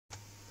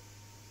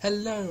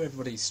Hello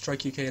everybody, Strike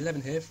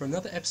UK11 here for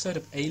another episode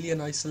of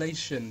Alien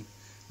Isolation.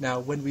 Now,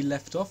 when we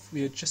left off,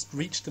 we had just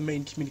reached the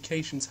main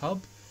communications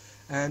hub,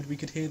 and we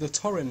could hear the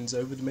Torrens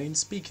over the main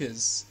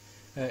speakers.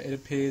 It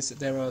appears that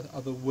there are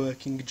other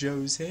working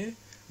Joes here,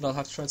 and I'll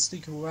have to try and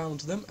sneak around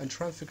them and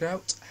try and figure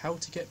out how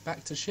to get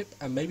back to ship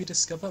and maybe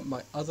discover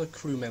my other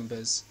crew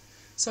members.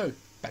 So,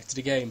 back to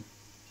the game.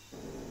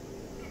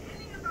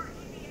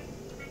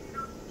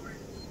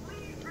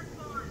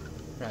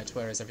 Right,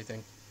 where is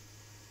everything?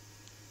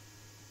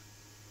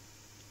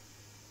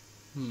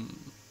 I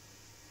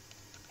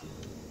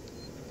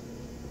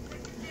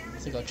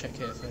think I'll check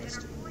here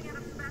first.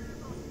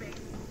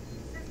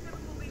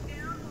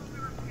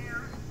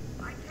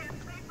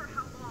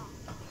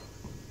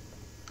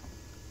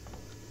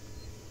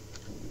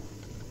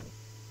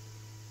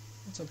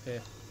 What's up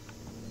here?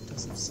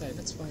 Doesn't say.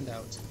 Let's find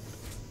out.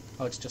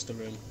 Oh, it's just a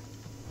room.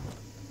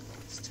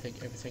 Let's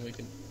take everything we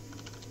can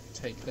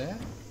take there.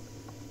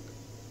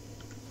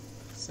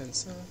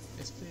 Sensor,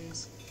 yes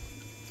please.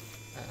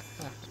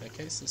 Aha,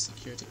 okay, so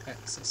security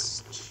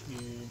access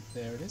tube,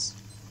 there it is.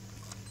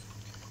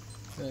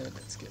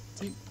 Let's get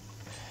doop,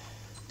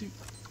 doop,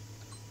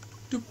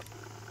 doop.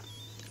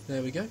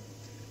 There we go.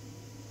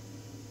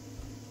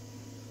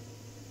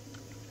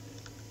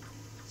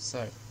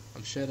 So,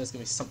 I'm sure there's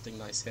going to be something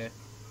nice here.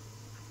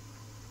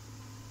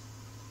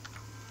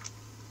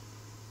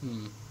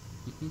 This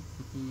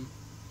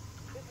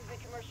is the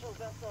commercial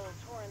vessel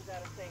Torrens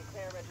out of St.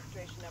 Clair,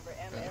 registration number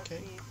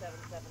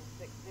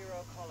MSC7760,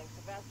 calling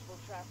Sevastopol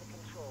Traffic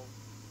Control.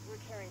 We're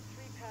carrying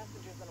 3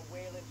 passengers on a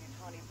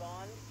Wayland-Yutani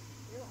bond.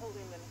 You're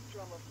holding the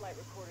Nostromo flight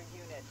recorder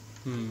unit.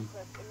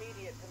 Request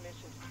immediate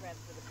permission to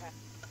transfer the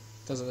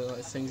passengers. Doesn't look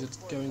like things are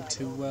going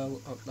too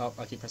well. Oh,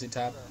 I keep pressing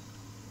tab.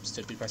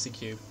 Should be pressing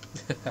Q.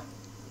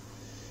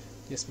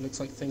 Yes, it looks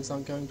like things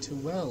aren't going too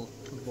well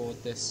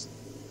aboard this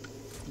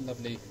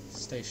lovely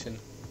station.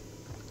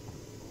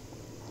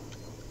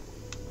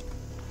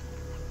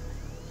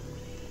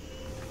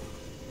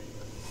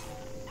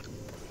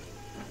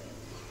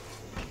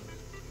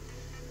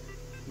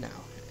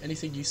 Now,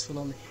 anything useful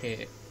on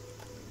here?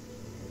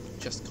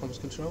 Just comms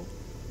control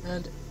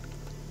and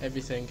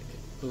everything.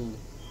 Ooh.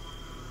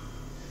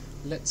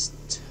 Let's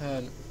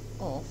turn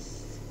off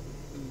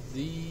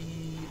the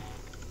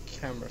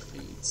camera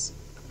feeds,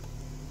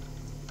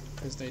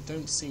 because they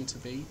don't seem to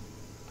be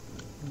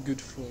good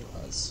for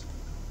us.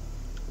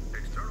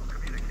 External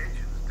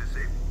communications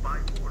disabled by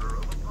order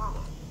of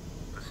Apollo.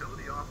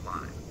 Facility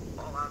offline.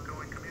 All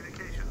outgoing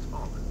communications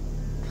halted.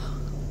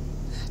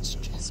 That's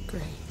just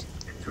great.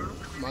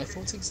 My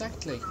thoughts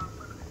exactly. Gotta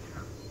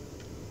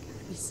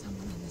be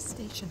someone in the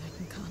station I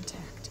can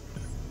contact.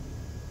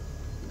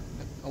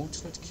 An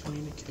alternate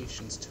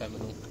communications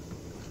terminal.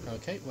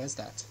 Okay, where's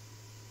that?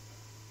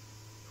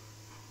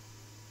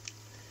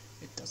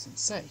 It doesn't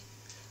say.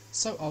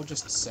 So I'll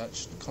just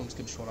search comms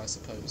control, I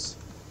suppose.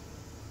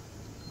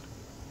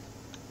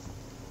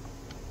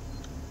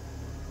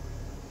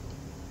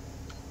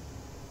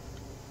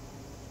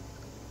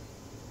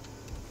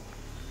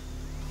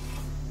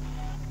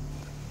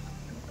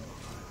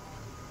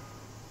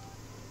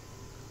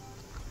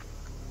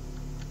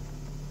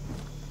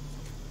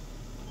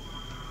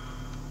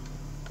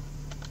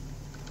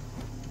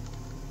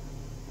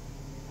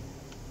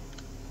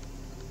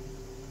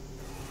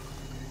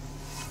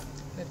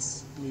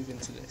 Let's move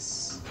into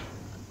this.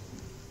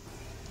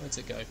 Where'd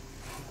it go?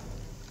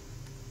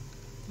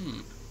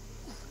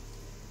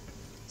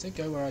 Does it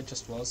go where I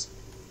just was?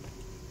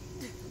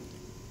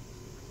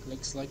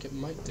 Looks like it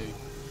might do.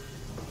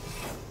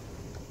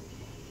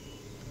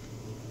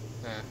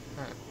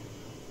 Aha.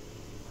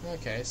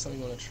 Okay,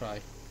 something I want to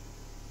try.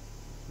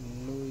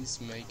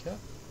 Noisemaker.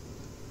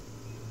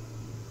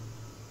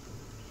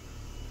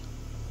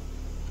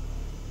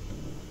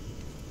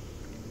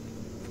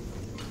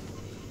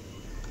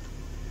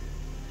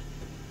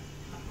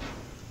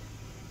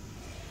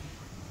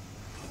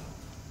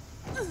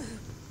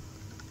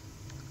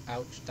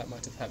 Ouch, that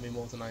might have hurt me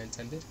more than I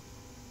intended.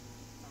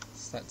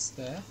 So that's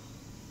there.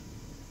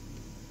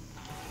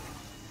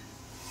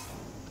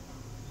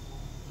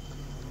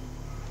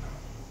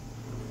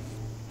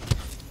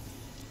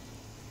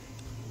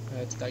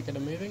 Did I get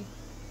it moving?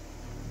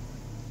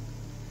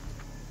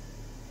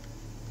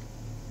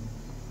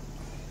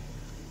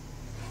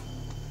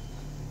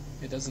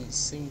 It doesn't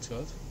seem to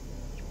have.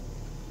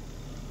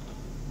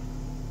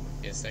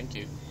 Yes, thank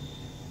you.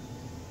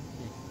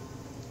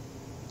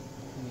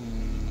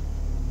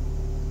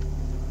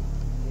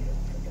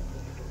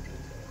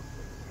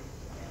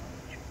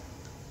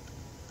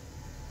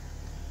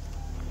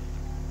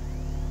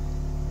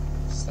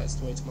 That's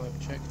the way to my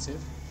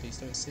objective. Please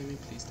don't see me,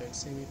 please don't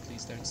see me,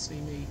 please don't see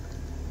me.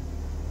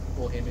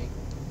 Or hear me.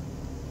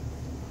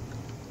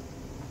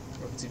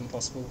 Or if it's even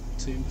possible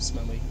to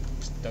smell me,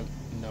 just don't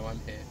know I'm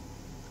here.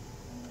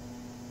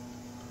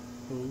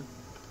 Ooh.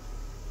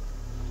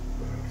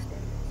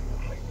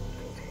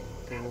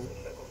 Ooh.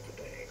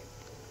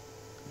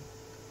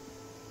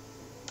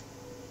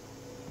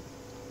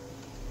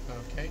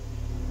 Okay.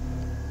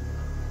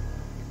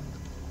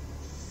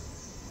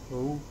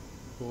 Oh.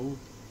 Oh.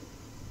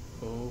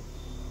 Oh.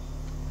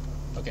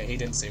 Okay, he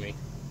didn't see me.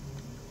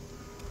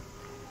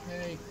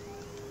 Hey.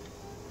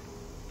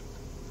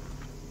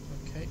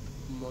 Okay,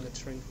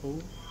 monitoring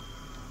hall.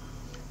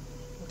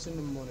 What's in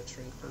the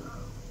monitoring hall?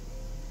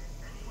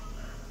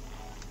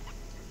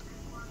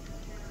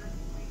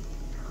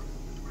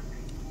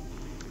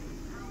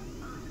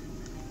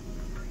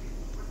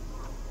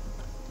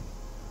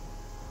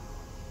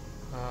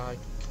 I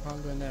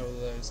can't go in there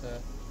with those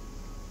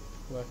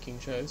working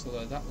shows,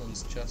 although that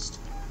one's just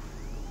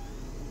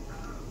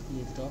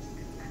moved off.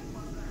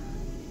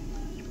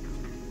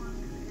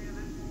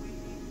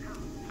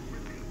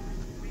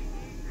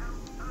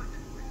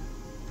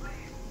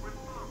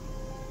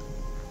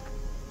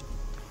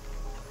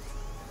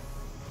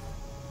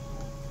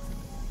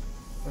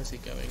 Where's he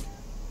going?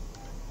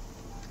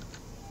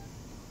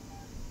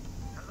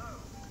 Hello?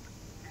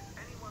 Is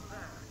anyone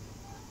there?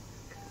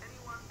 If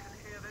anyone can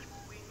hear this,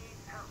 we need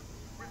help.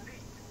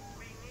 Repeat,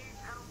 we need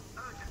help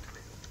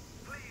urgently.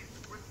 Please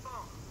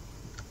respond.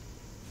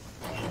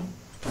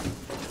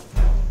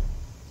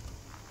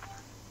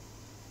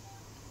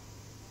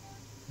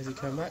 Is he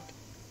coming back?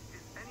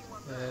 Is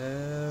anyone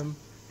there? Um.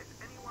 If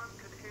anyone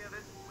can hear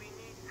this, we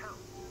need help.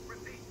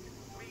 Repeat,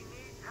 we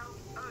need help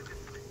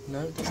urgently.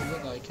 No, it doesn't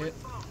look like it.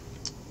 Respond.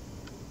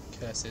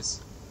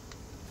 Curses.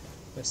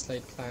 Best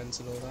laid plans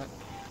and all that.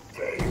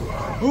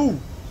 Ooh!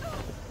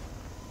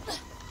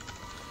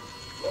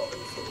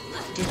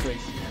 Good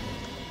grief.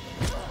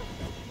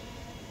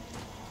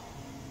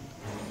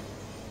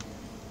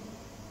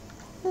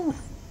 Whew.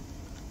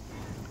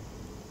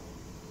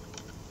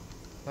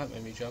 That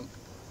made me jump.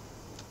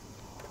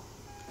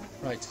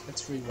 Right,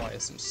 let's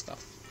rewire some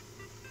stuff.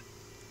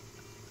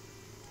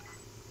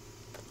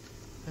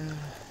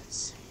 Let's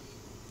see.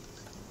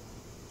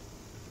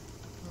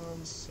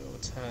 So we'll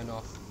turn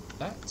off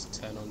that,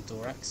 turn on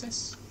door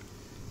access,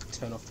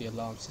 turn off the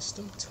alarm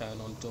system,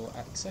 turn on door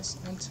access,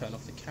 and turn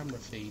off the camera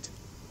feed.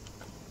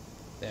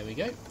 There we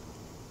go.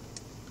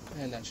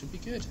 And that should be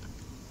good.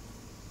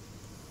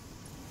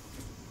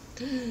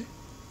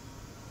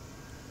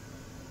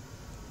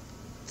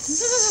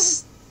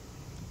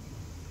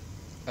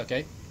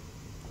 Okay.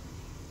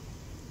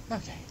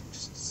 Okay,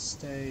 just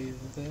stay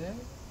there.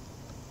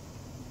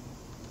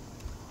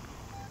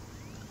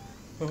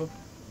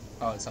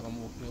 Oh, it's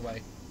someone walking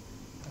away.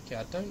 Okay,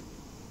 I don't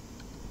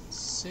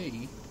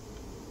see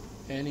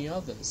any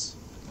others.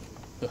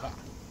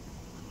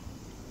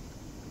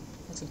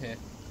 What's in here?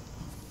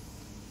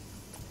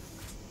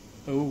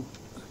 Oh.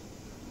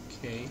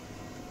 Okay.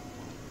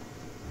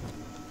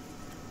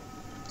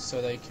 So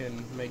they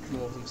can make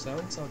more of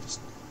themselves. I'll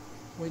just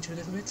wait a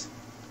little bit.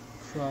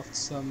 Craft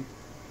some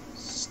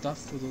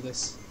stuff with all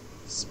this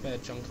spare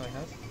junk I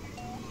have.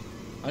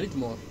 I need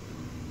more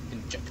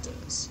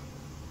injectors.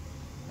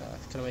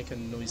 Can I make a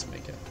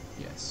noisemaker?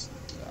 Yes.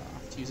 I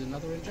have to use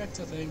another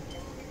injector thing.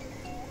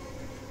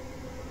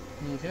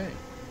 Okay.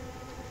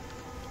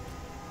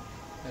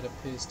 That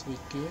appears to be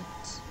good.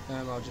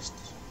 I'll just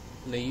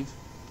leave.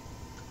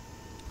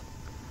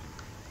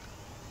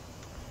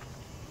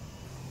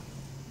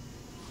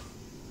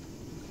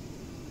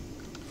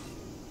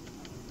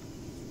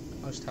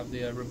 I'll just have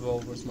the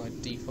revolver as my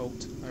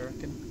default, I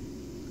reckon.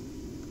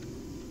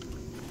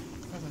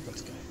 Where have I got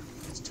to go?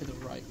 It's to the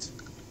right.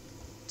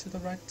 To the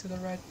right, to the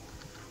right.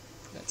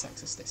 Let's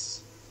access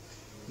this.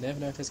 Never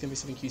know if there's going to be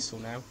something useful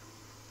now.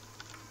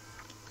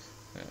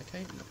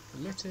 Okay, not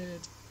permitted.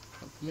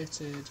 Not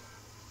permitted.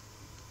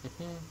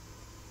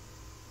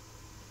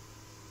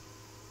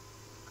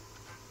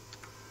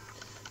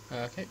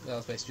 Okay, that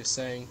was basically just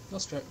saying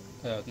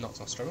not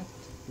Nostromo.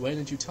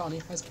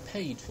 Weyland-Yutani has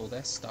paid for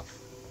their stuff.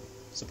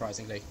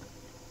 Surprisingly.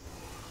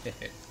 They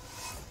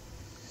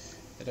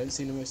don't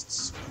seem the most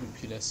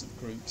scrupulous of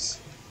groups.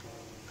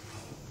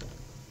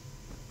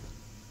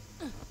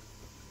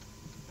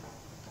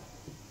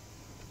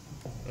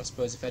 I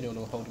suppose if anyone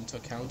will hold him to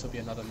account, it'll be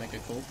another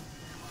megacorp.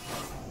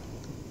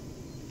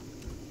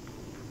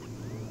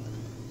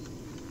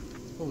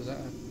 Oh, is that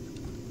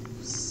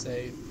a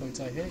save point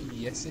I hear?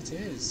 Yes, it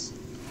is.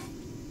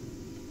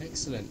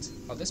 Excellent.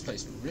 Oh, this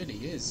place really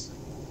is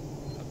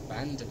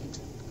abandoned.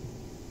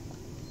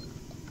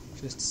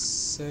 Just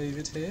save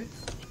it here.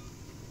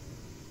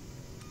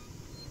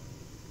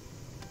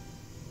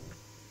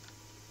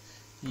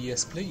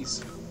 Yes,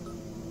 please.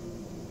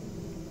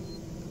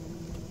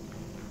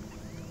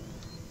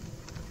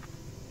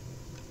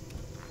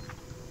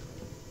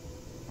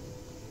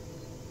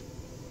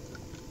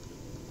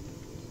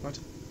 What?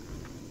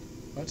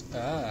 What?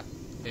 Ah,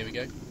 here we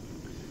go.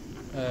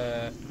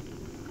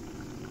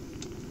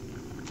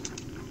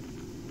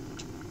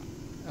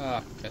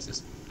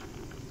 Curses.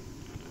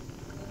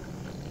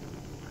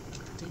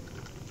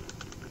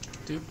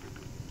 Doop.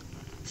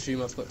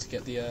 Assume I've got to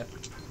get the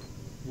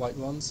white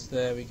ones.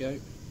 There we go.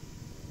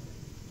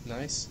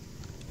 Nice.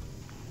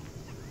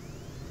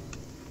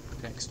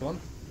 Next one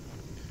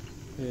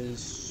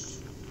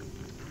is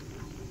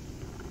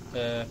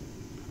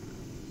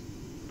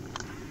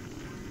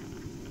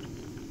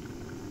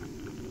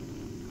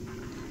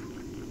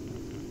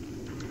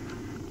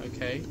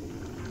okay.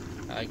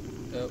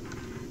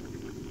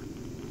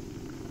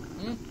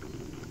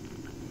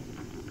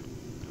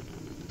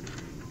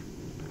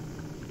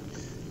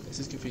 This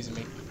is confusing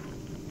me.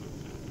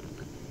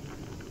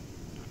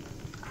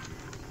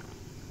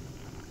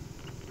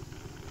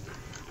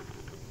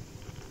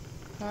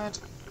 What?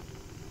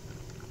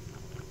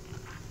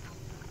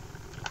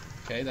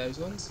 Okay, those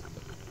ones.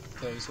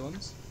 Those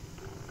ones.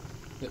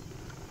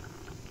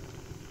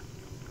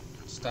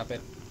 Stop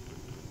it.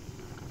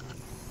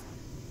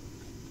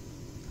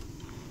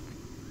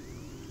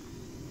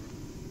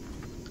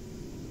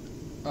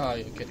 Oh,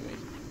 you're kidding me.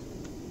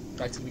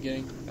 Back to the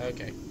beginning?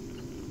 Okay.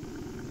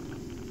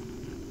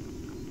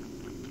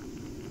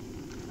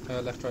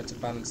 Left, right to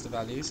balance the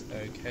values.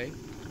 Okay.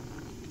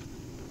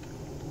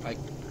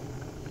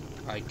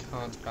 I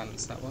can't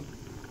balance that one.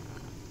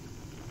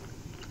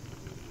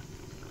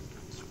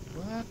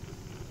 What?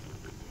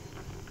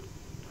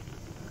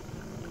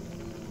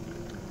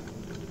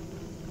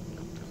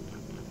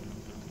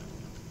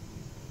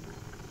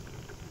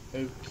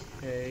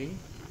 Okay.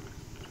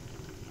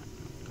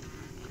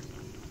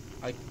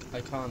 I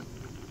can't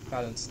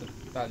balance the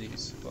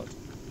values, but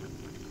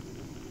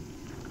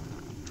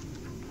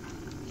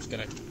I'm just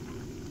gonna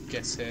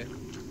guess here.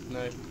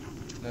 No.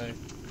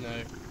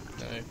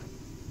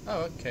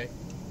 Oh, okay.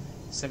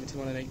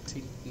 71 and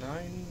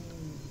 89.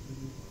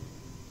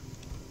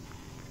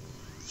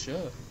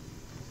 Sure.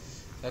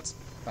 That's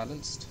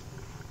balanced.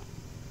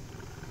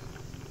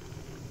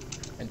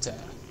 Enter.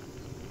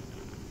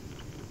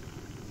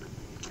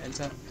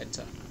 Enter.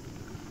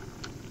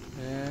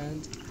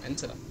 And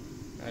enter.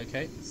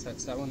 Okay, so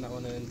that's that one,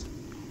 and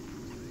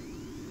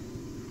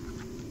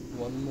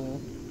one more.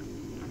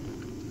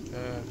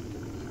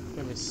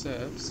 Memory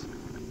serves.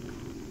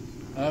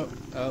 Oh,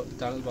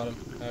 down at the bottom.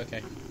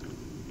 Okay.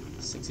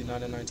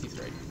 69 and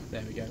 93.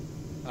 There we go.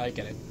 I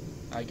get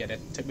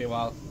it. Took me a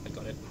while. I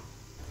got it.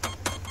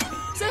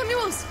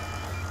 Samuels!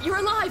 You're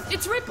alive!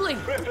 It's Ripley!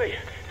 Ripley!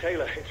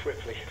 Taylor, it's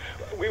Ripley.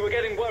 We were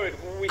getting worried.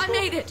 I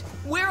made it!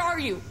 Where are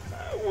you?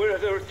 We're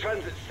at a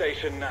transit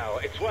station now.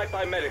 It's right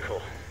by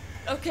medical.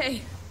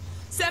 Okay.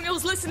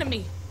 Samuels, listen to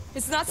me.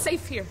 It's not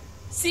safe here.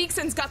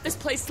 Seegson's got this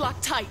place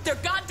locked tight. Their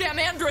goddamn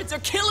androids are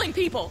killing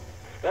people!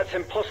 That's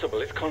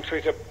impossible. It's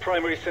contrary to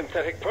primary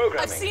synthetic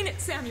programming. I've seen it,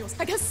 Samuels.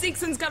 I guess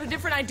Seegson's got a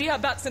different idea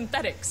about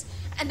synthetics.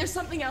 And there's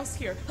something else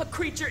here. A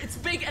creature. It's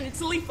big and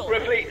it's lethal.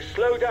 Ripley,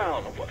 slow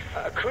down.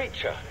 A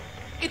creature?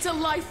 It's a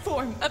life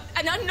form.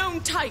 An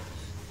unknown type.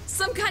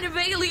 Some kind of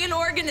alien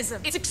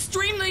organism. It's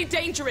extremely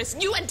dangerous.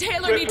 You and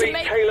Taylor need to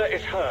make... Taylor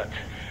is hurt.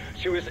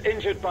 She was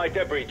injured by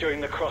debris during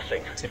the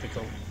crossing.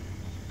 Typical.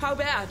 How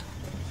bad?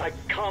 I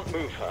can't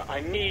move her.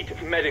 I need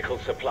medical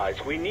supplies.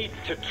 We need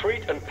to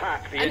treat and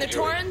pack the injury. And the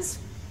Torrens?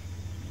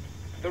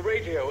 The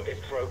radio is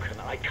broken.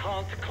 I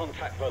can't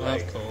contact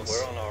Valet. Of course.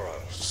 We're on our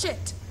own.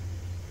 Shit.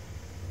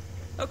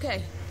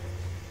 Okay.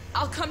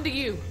 I'll come to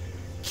you.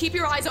 Keep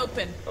your eyes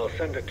open. I'll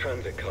send a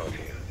transit car to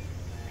you.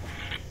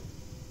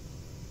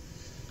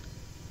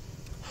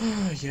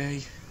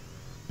 Yay.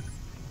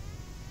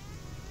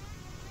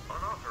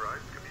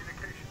 Unauthorized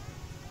communication.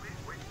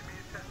 Please wait to be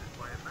attended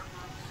by a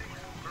member of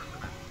Seegson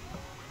personnel.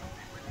 We will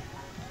be with you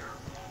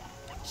momentarily.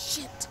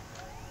 Shit.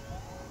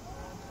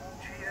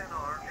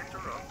 GNR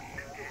interrupt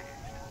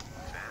engaged.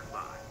 Stand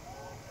by.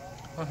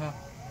 Haha.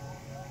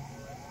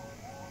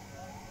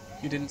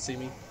 You didn't see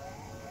me.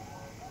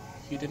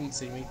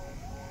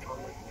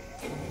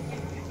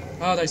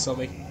 Oh, they saw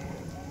me.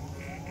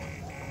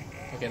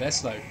 Okay, they're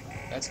slow.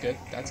 That's good.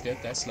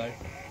 They're slow.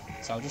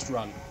 So I'll just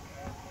run.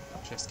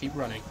 Just keep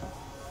running.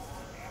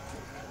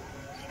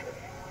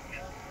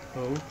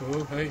 Oh,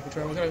 hey, which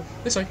way am I going?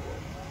 This way.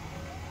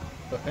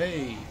 Oh,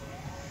 hey.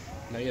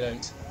 No, you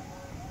don't.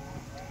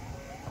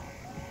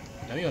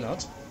 No, you're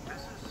not.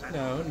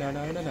 No. No.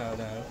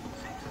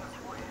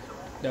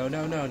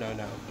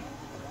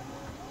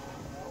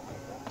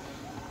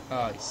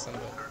 Ah, you son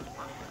of a...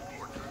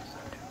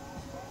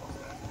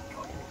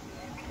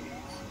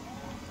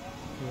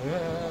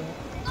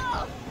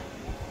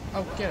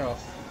 Oh, get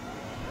off.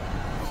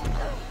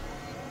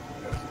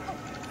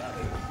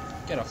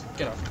 Get off.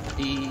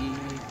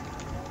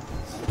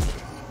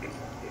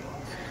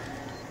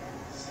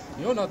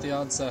 You're not the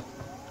answer.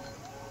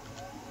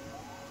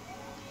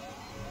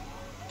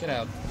 Get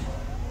out.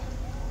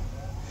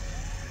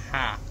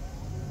 Ha!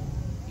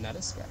 Not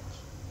a scratch.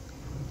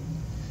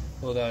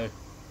 Although,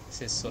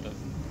 this is sort of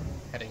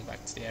heading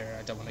back to the area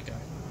I don't want to go.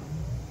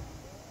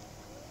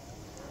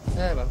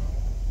 Well.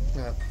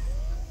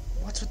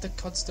 What's with the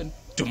constant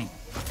dum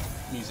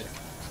music?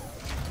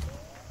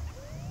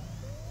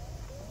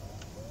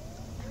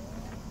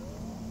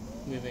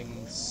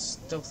 Moving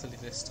stealthily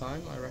this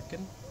time, I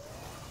reckon.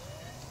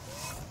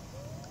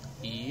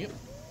 Yep.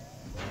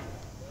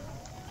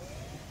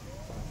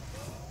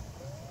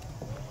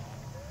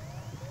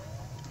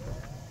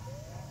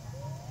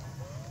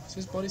 Is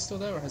his body still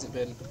there, or has it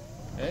been?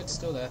 Yeah, it's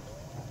still there.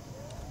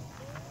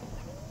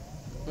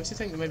 Makes you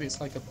think that maybe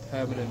it's like a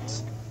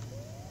permanent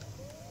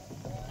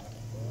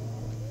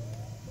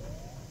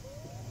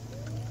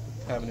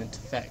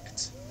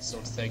effect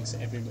sort of thing, so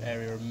every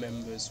area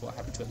remembers what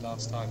happened to it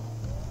last time.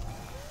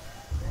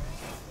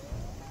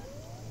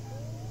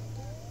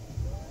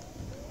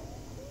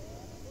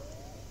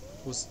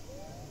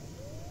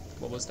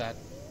 What was that?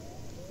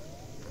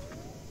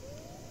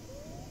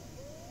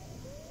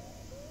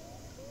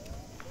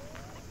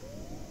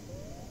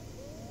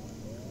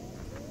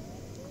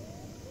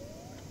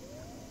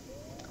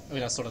 I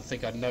mean, I sort of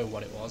think I know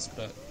what it was,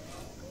 but...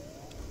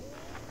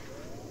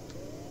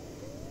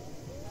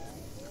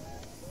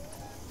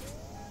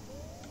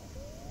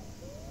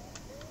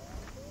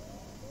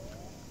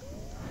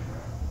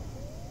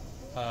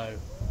 Oh.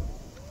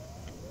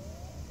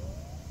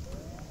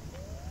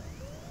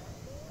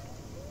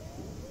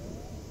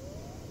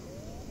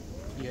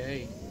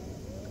 Yay.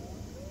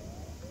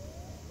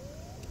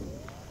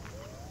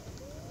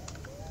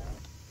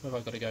 Where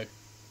have I got to go?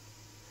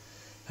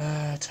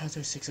 Turn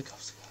through 6 o'clock.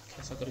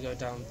 Okay, so I've got to go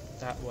down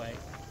that way.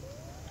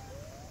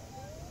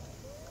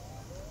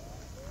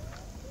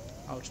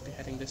 I'll just be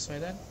heading this way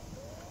then.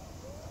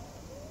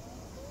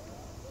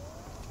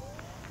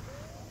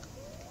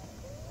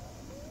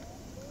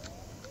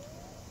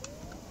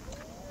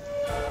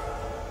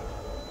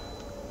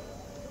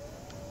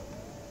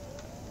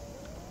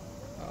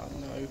 Oh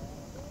no.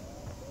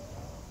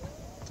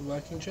 The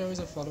working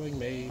Joes are following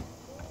me.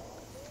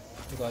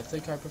 Although I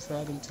think I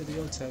prefer them to the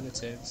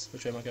alternatives.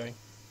 Which way am I going?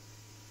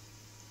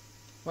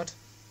 What?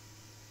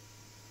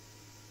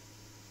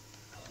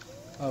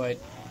 Oh wait.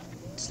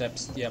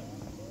 Steps. Yep.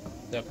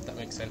 Yep, that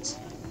makes sense.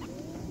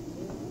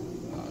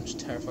 Oh, I'm just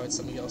terrified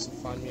something else will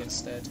find me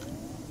instead.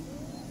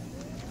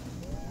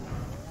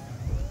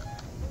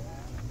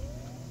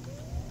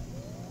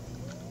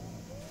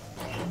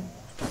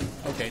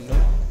 Okay, nope.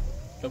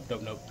 Nope,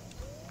 nope, nope.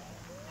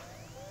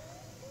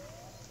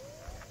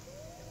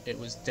 It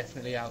was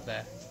definitely out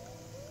there.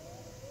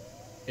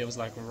 It was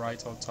like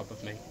right on top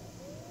of me.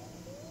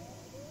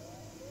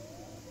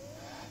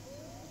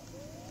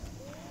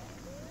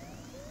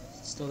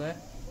 Still there?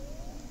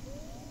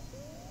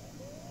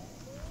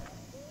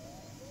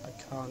 I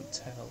can't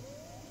tell.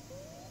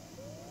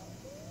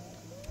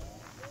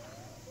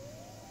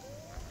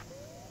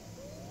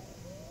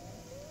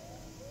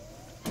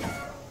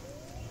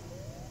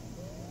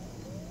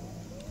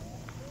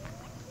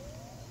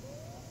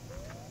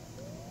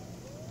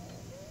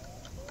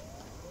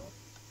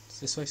 Is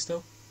this way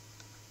still?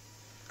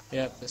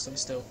 Yep, this way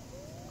still.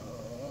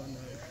 Oh no.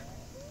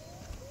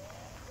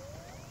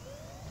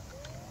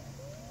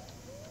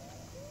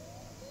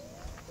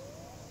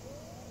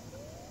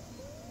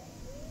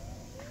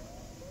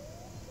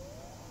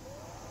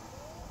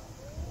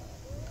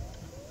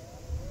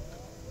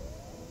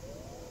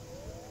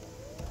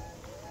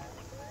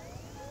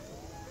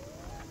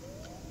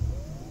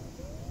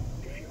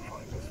 If you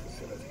find this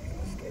facility in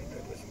a state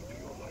that isn't to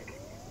your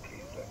liking,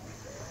 please let me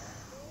know.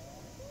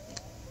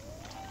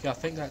 Yeah, I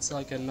think that's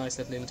like a nice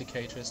little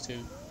indicator as to...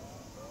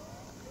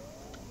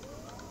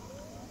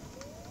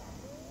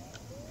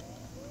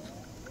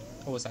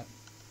 What was that?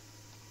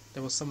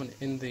 There was someone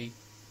in the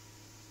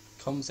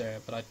comms area,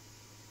 but I...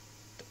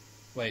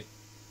 Wait.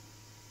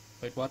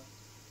 Wait, what?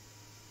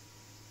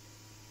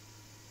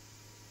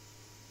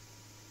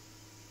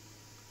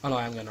 Oh no,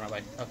 I am going the right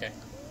way. Okay.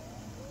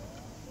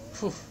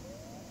 Phew. I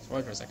was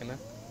worried for a second there.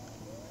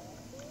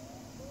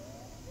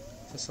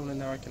 Is there someone in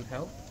there I can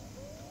help?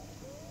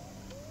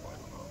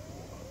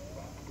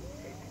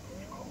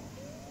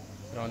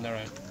 They're on their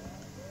own.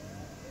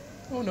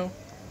 Oh no.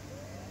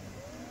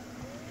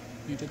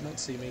 You did not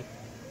see me.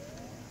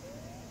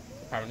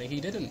 Apparently he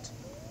didn't.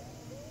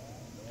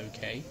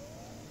 Okay.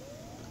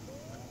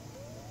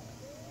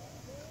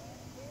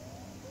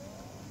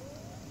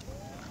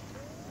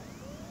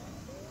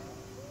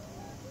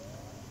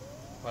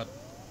 But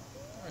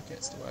okay,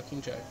 it's the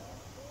working Joe.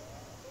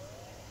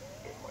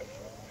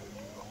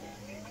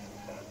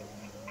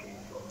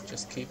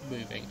 Just keep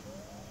moving.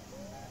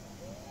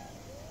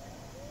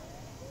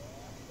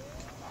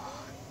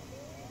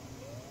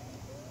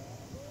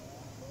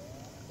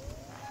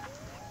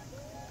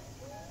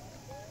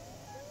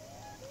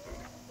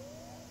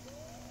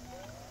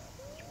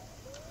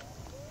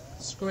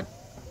 Screw it.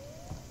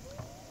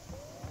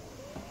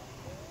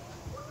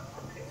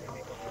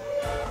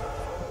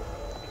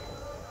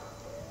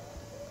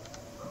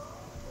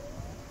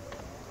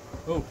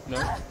 Oh, no.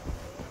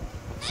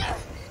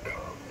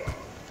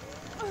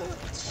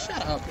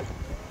 Shut up.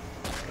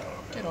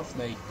 Get off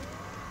me.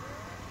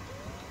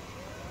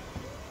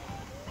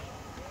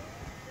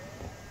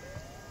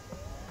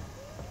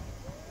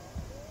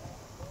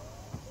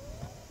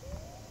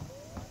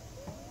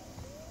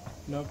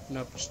 Nope,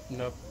 nope,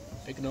 nope.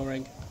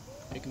 Ignoring.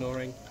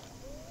 Ignoring.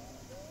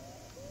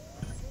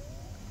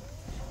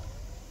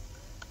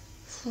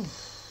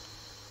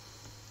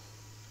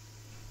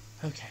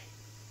 Okay.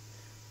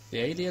 The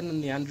alien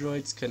and the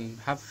androids can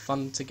have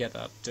fun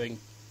together, doing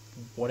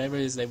whatever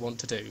it is they want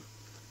to do.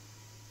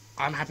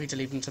 I'm happy to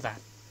leave them to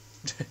that.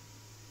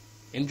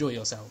 Enjoy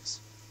yourselves.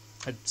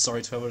 I'm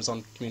sorry to whoever's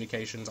on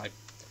communications.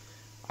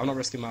 I'm not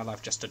risking my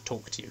life just to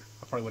talk to you.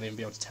 I probably wouldn't even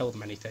be able to tell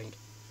them anything.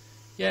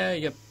 Yeah,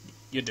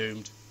 you're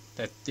doomed.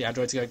 The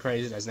androids are going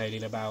crazy, there's an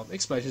alien about,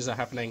 explosions are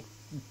happening,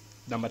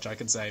 not much I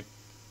can say.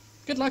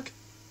 Good luck,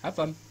 have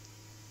fun.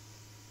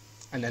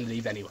 And then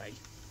leave anyway.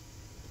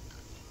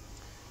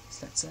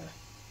 So let's,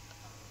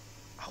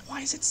 oh,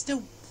 why is it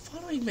still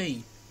following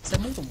me? Is there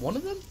more than one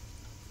of them?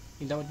 I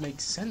mean, that would make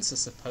sense, I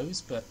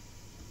suppose, but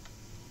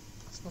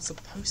it's not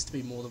supposed to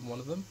be more than one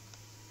of them.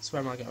 So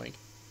where am I going?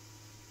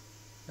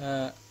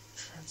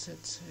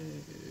 Transit to...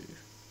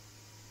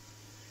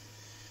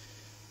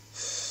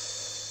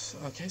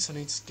 Okay, so I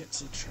need to get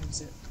to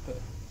transit,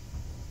 but...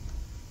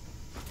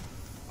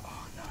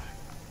 Oh no.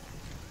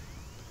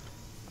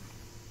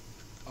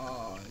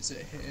 Oh, is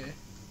it here?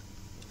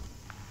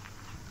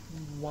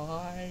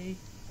 Why?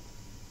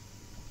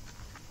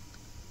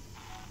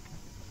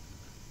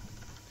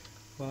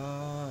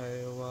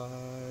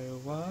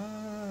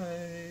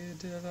 Why,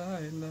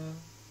 Delilah?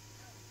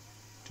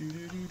 Do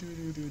do do do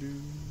do do do.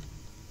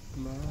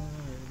 My.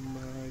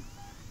 My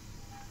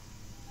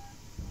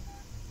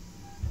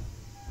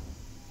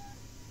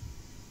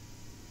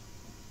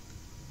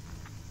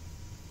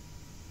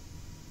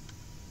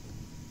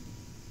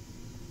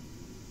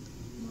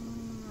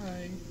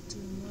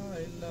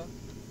Delilah.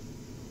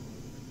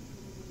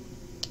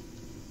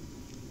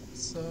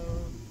 So,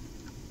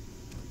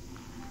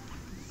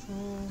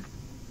 before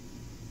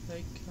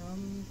they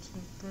come to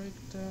break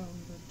down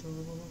the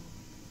door,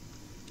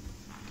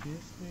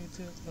 give me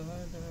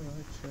Delilah,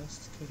 I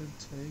just couldn't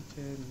take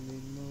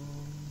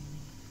anymore.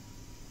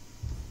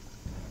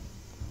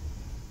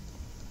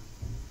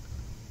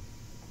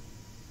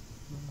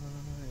 My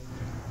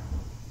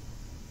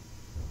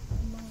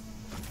Delilah.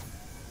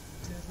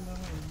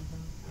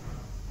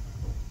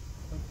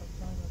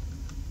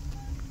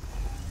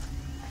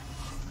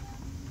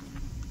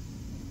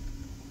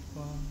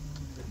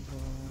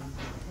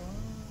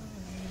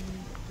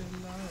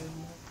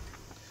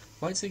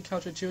 Might seem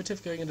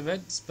counterintuitive going in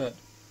events, but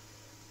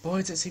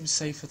boy, does it seem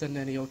safer than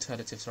any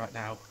alternatives right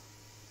now.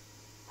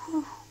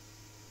 Whew.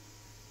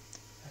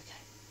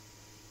 Okay.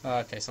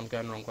 Okay, so I'm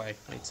going the wrong way.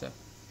 I need to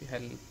be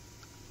heading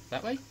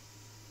that way?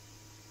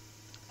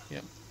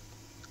 Yep.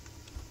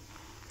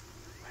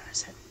 Where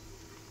is it?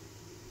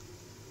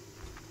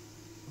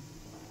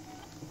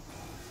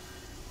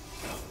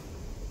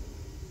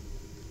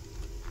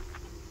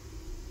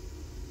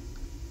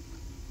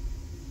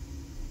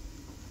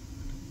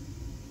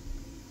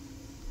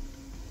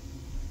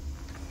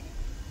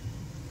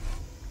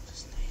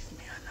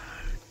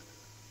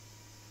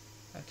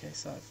 Okay,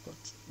 so I've got...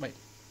 Wait.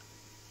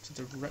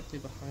 So directly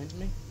behind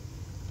me?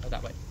 Oh,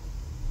 that way.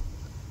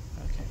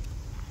 Okay.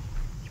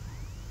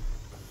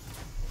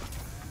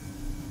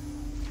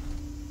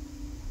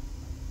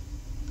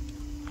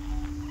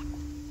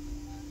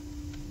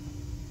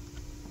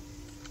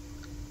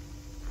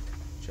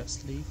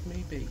 Just leave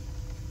me be.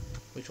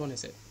 Which one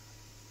is it?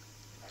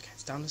 Okay,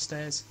 it's down the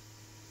stairs.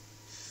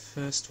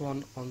 First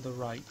one on the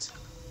right.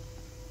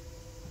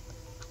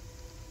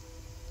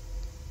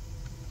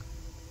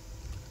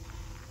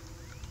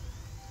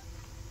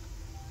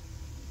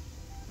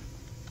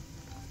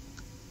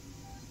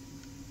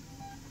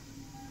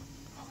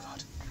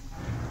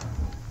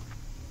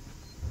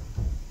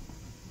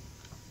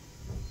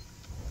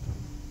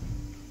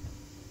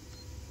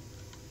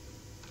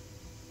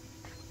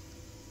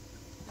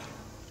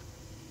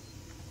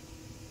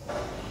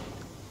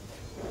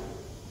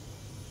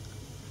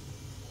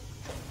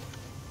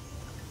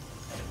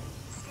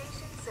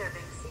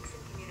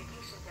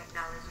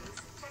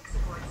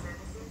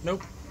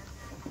 Nope.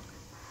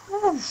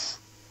 Oof.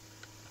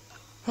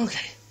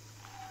 Okay.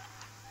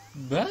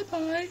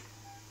 Bye-bye.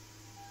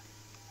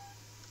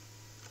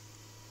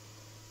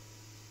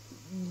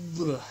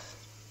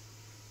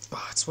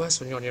 Oh, it's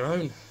worse when you're on your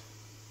own.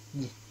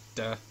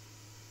 Duh.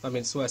 I mean,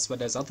 it's worse when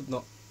there's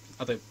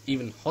other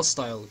even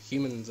hostile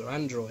humans or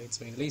androids.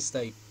 I mean, at least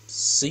they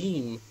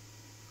seem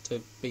to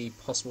be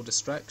possible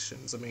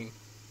distractions. I mean,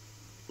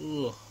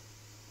 ugh.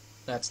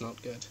 That's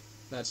not good.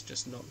 That's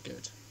just not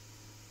good.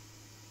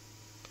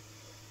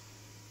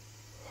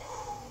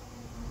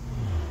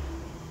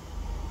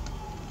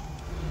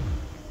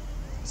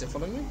 Is it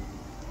following me?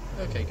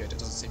 Okay, good. It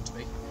doesn't seem to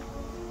be.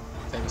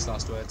 Famous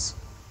last words.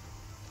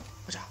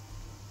 Watch out!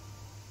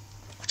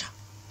 Watch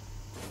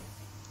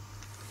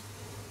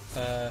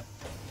out!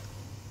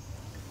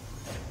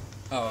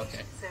 Oh,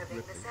 okay. Serving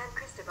the San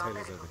Cristobal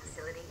Medical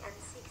Facility and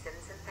Seegson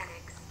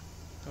Synthetics.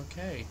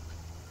 Okay.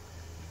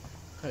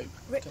 Oh,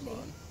 Ripley. come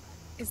on.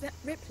 Is that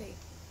Ripley?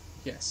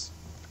 Yes.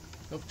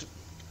 Oh,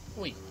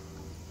 wait.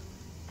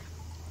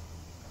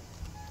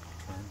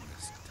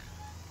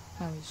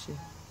 How is she?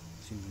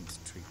 She needs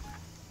treatment.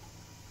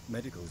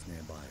 Medical's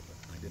nearby,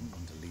 but I didn't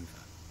want to leave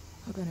her.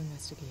 I'll go and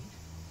investigate.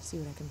 See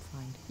what I can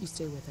find. You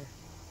stay with her.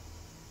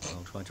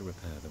 I'll try to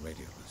repair the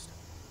radio booster.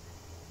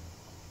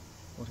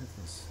 What if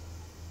this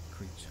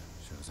creature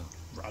shows up?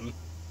 Run.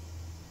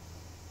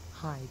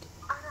 Hide.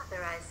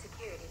 Unauthorized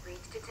security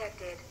breach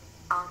detected.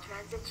 All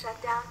transit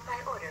shut down by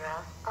order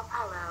of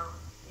Apollo.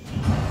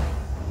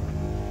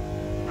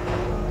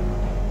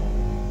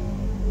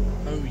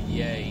 Oh,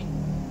 yay.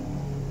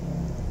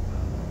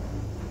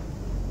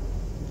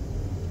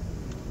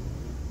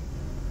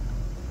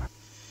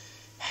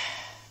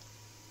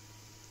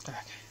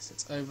 Yes,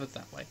 it's over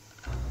that way.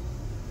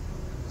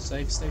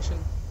 Save station.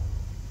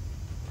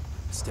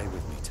 Stay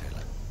with me,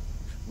 Taylor.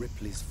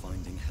 Ripley's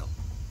finding help.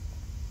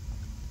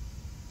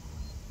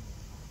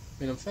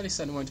 I mean, I'm fairly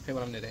certain I won't appear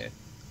when I'm near here.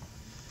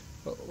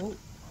 But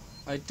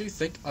I do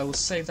think I will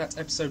save that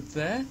episode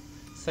there.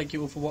 Thank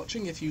you all for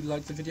watching. If you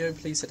liked the video,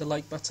 please hit the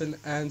like button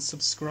and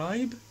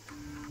subscribe.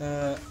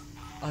 I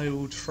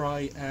will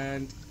try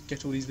and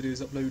get all these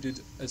videos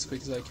uploaded as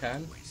quick as I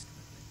can.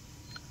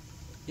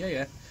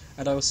 Yeah.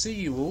 And I will see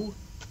you all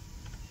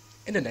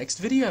in the next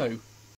video.